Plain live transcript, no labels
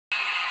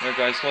Hey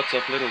guys, what's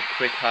up? Little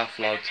quick half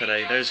vlog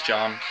today. There's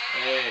John.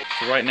 Hey.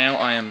 So right now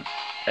I am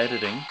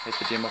editing. Hit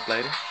the gym up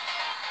later,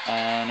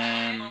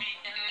 and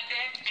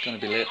it's gonna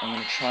be lit. I'm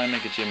gonna try and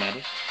make a gym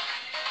edit.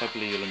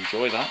 Hopefully you'll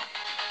enjoy that.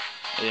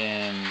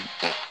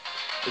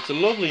 It's a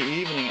lovely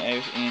evening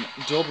out in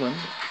Dublin.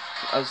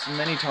 As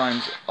many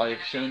times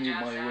I've shown you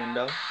my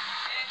window,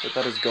 but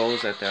that is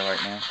goals out there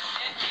right now.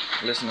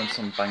 Listening to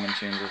some banging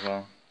tunes as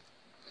well.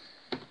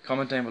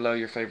 Comment down below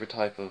your favourite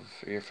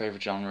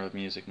genre of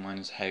music. Mine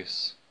is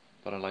house,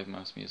 but I like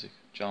most music.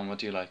 John, what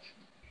do you like?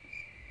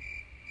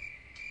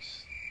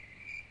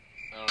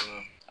 I don't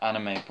know.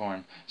 Anime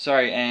porn.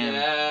 Sorry,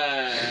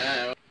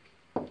 Yeah.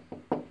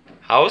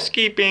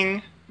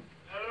 Housekeeping.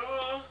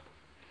 Hello.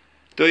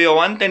 Do you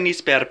want any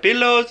spare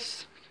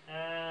pillows?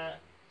 I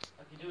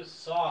can do with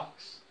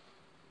socks.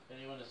 If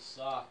anyone has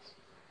socks.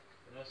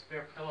 But no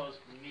spare pillows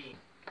for me.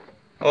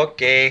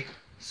 Okay.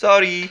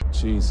 Sorry.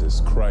 Jesus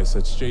Christ,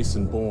 that's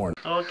Jason Bourne.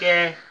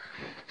 Okay.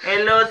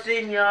 Hello,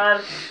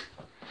 senor.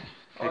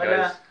 Hey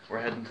guys, we're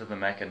heading to the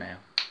Mecca now.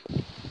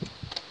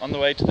 On the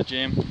way to the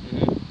gym.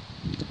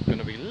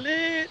 Gonna be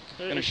lit.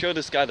 Gonna show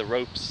this guy the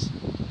ropes,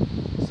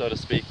 so to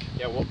speak.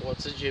 Yeah,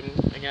 what's a gym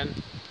again?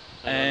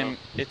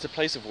 It's a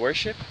place of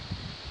worship.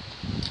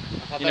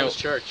 I thought that was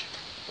church.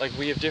 Like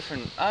we have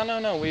different,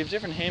 we have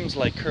different hymns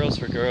like curls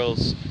for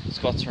girls,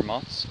 squats for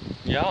mots.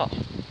 Yeah.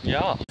 You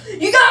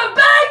got a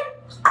bang!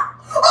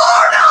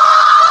 Oh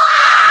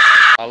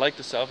no! I like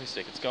the selfie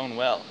stick, it's going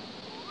well.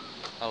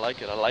 I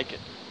like it.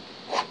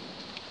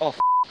 Oh f***.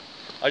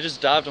 I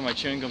just dabbed and my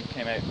chewing gum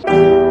came out.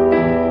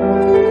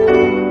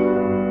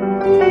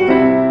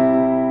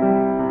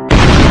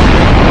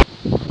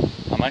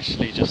 I'm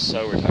actually just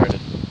so retarded.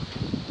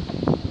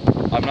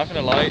 I'm not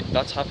gonna lie,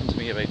 that's happened to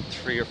me about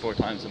 3 or 4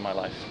 times in my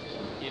life.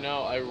 You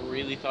know, I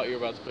really thought you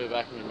were about to put it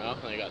back in your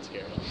mouth and I got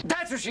scared.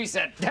 That's what she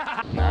said.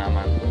 Nah,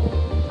 man.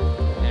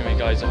 Anyway,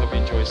 guys, I hope you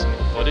enjoy some of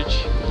the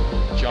footage.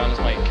 John is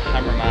my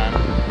cameraman.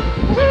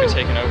 He's gonna be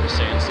taking over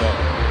soon, so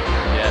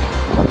yeah.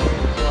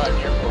 That's what I'm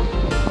here for.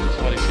 That's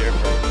what he's here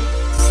for.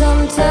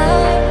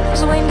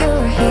 Sometimes when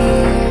you're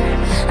here,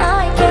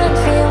 I can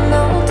feel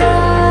no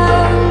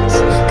doubts,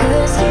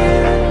 'cause you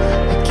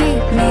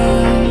keep me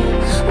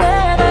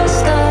where the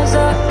stars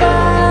are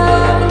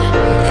bound.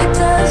 It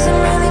doesn't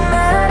really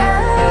matter,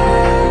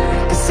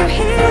 'cause you're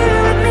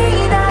here with me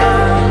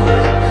now.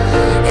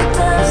 It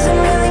doesn't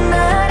really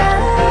matter.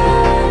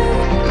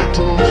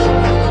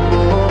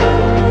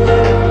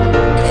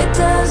 It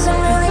doesn't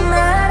really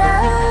matter,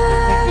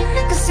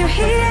 'cause you're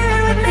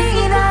here with me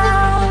now.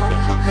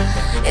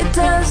 It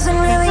doesn't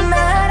really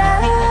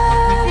matter,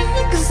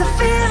 'cause I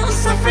feel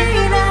so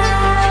free now.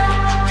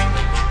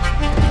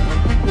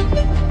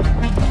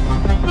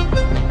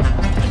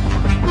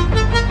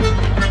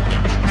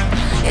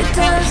 It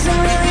doesn't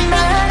really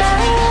matter.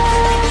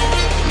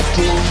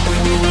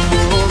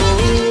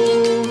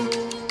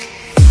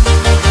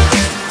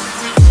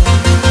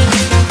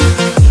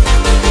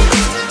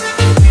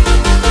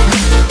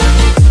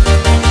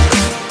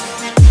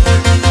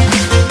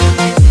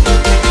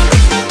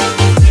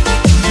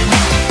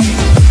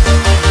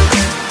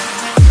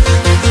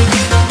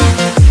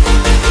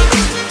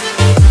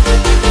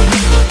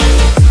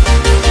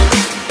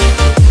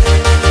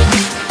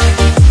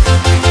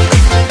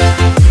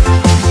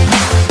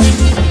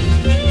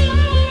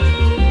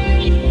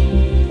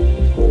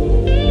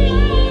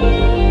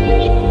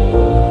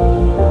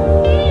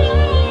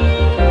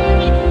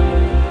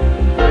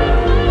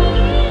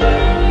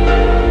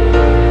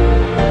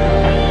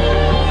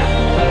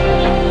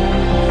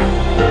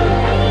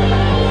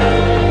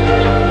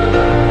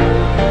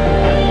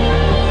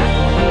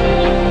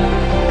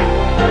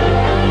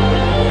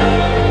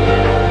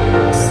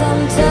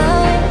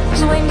 Sometimes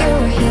when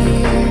you're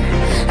here,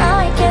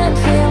 I can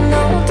feel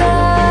no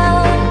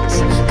doubts,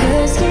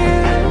 'cause you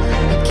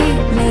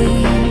keep me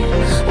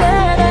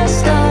where the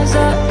stars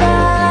are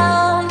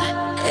bound.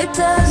 It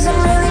doesn't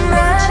really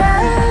matter,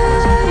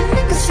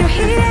 'cause you're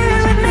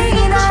here with me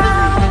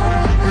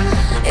now.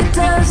 It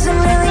doesn't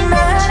really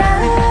matter,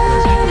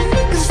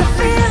 'cause I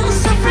feel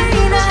so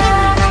free now.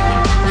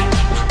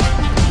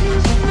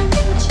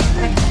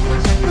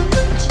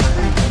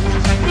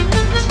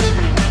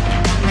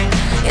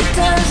 It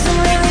doesn't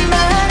really matter.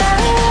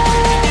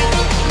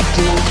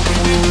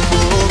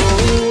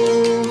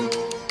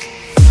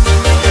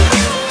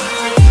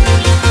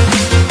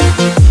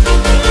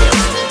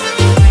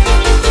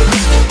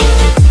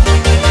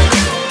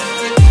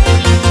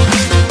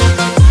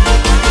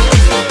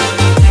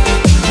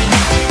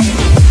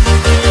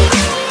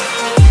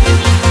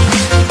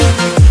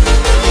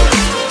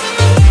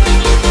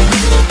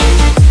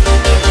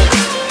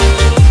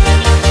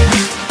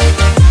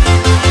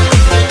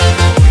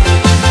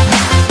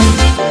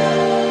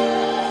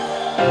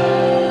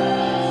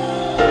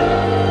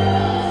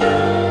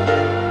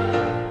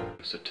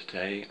 So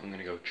today I'm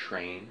gonna go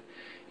train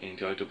in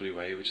the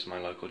IWA, which is my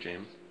local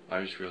gym,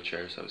 Irish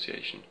Wheelchair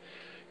Association.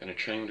 Gonna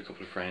train with a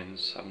couple of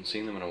friends. Haven't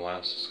seen them in a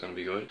while, so it's gonna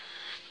be good.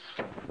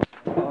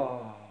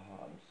 Oh,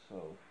 I'm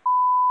so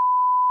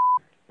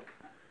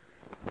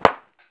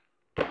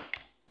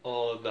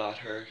Oh, that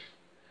hurt.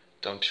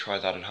 Don't try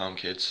that at home,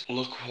 kids.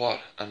 Look what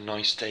a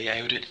nice day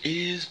out it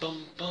is,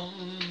 bum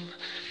bum.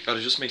 God,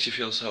 it just makes you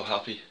feel so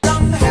happy.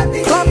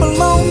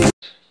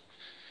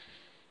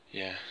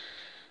 Yeah.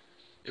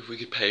 If we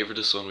could pay for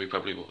the sun, we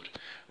probably would.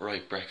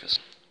 Right, breakfast.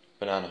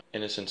 Banana.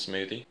 Innocent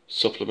smoothie.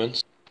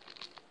 Supplements.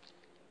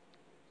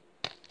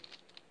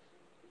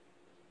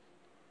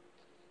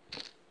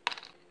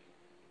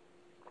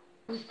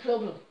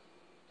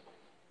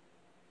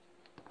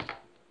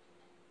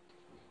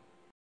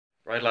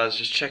 Right lads,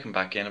 just checking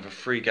back in. I have a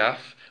free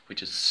gaff,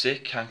 which is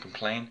sick, can't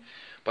complain.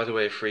 By the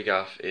way, free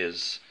gaff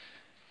is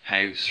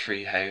house,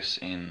 free house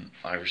in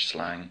Irish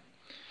slang.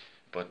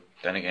 But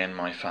then again,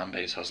 my fan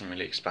base hasn't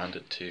really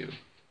expanded to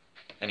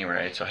anywhere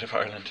outside of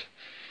Ireland.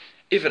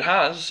 If it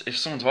has, if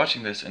someone's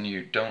watching this and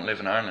you don't live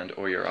in Ireland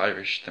or you're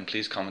Irish, then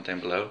please comment down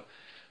below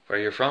where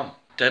you're from.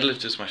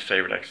 Deadlift is my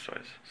favourite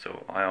exercise,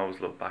 so I always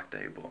love back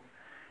day, but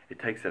it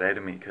takes it out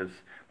of me because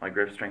my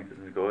grip strength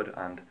isn't good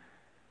and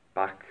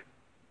back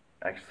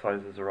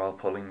exercises are all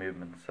pulling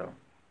movements, so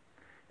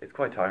it's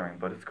quite tiring,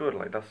 but it's good.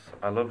 Like,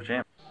 I love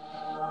gym.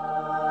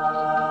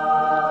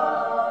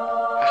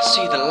 I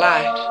see the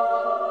light,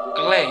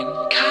 Glenn,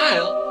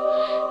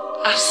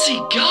 Kyle, I see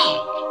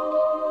God.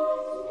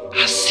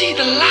 I see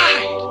the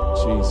light.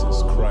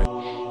 Jesus Christ.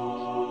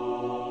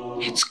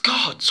 It's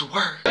God's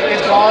work.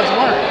 It's God's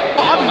work.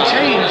 I've been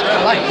changed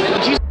for life.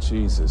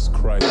 Jesus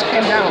Christ. Jesus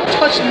came down,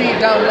 touched me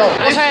down low.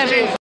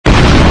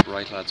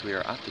 Right lads, we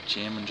are at the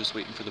gym and just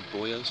waiting for the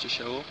boyos to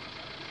show up.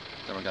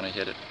 Then we're gonna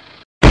hit it.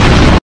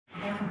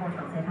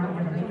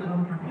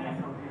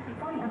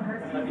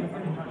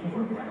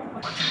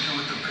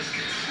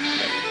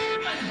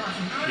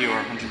 You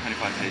are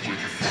 125 kg.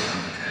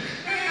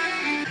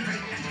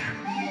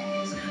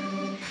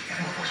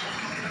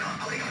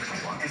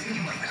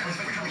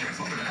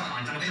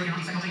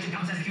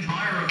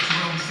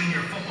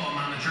 Senior football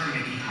manager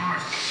Mickey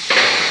Hart.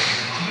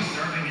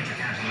 Serving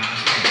intercounty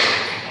last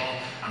football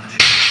and the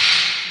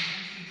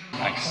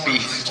Nice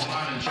beast.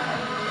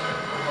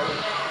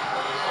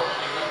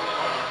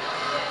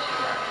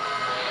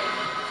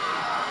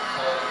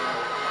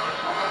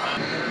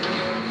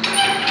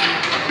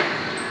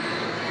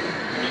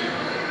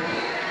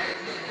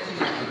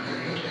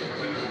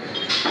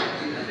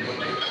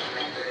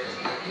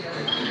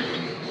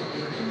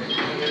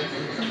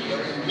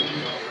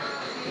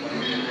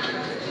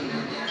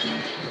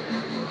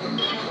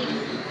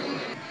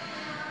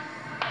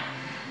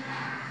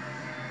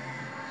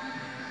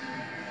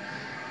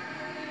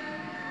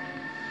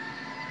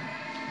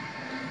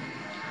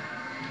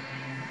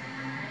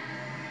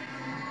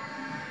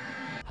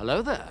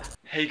 Hello there.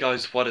 Hey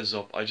guys, what is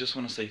up? I just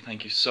want to say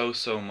thank you so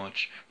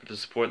much for the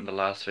support in the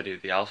last video,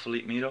 the Alpha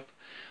Elite meetup.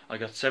 I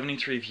got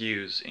 73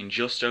 views in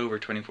just over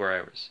 24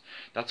 hours.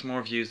 That's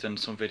more views than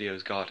some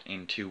videos got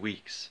in 2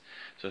 weeks.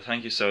 So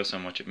thank you so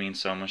much. It means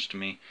so much to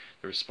me.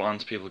 The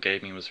response people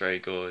gave me was very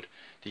good.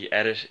 The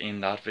edit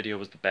in that video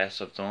was the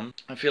best I've done.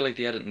 I feel like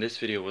the edit in this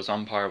video was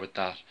on par with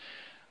that.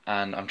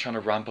 And I'm trying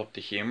to ramp up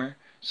the humour.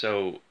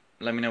 So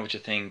let me know what you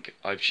think.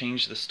 I've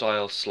changed the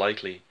style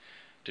slightly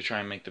to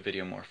try and make the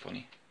video more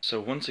funny. So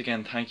once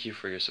again, thank you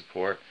for your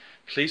support.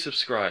 Please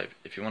subscribe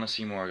if you want to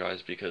see more,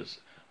 guys, because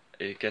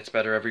it gets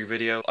better every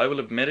video. I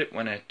will admit it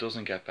when it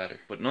doesn't get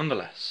better. But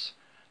nonetheless,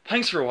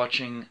 thanks for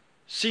watching.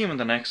 See you in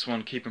the next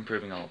one. Keep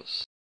improving, all of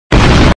us.